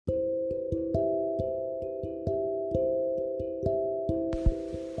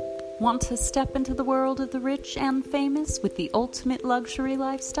Want to step into the world of the rich and famous with the ultimate luxury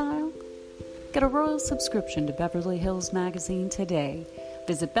lifestyle? Get a royal subscription to Beverly Hills Magazine today.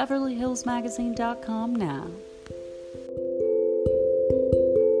 Visit BeverlyHillsMagazine.com now.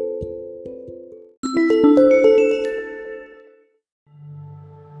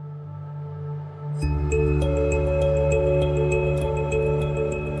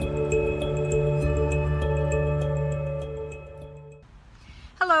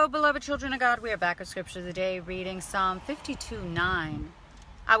 Hello, beloved children of God. We are back with Scripture of the Day, reading Psalm 52:9.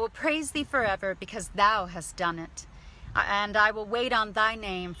 I will praise thee forever, because thou hast done it. And I will wait on thy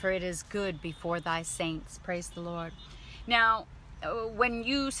name, for it is good before thy saints. Praise the Lord. Now, when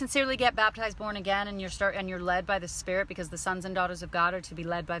you sincerely get baptized, born again, and you're led by the Spirit, because the sons and daughters of God are to be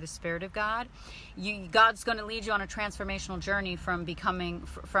led by the Spirit of God, God's going to lead you on a transformational journey from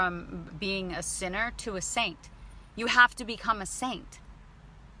being a sinner to a saint. You have to become a saint.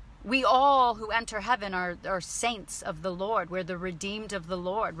 We all who enter heaven are saints of the Lord. We're the redeemed of the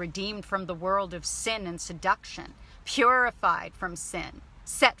Lord, redeemed from the world of sin and seduction, purified from sin,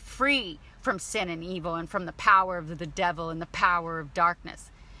 set free from sin and evil and from the power of the devil and the power of darkness,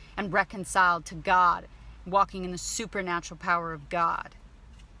 and reconciled to God, walking in the supernatural power of God.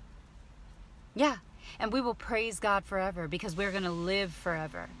 Yeah, and we will praise God forever, because we're going to live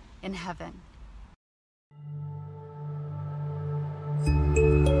forever in heaven.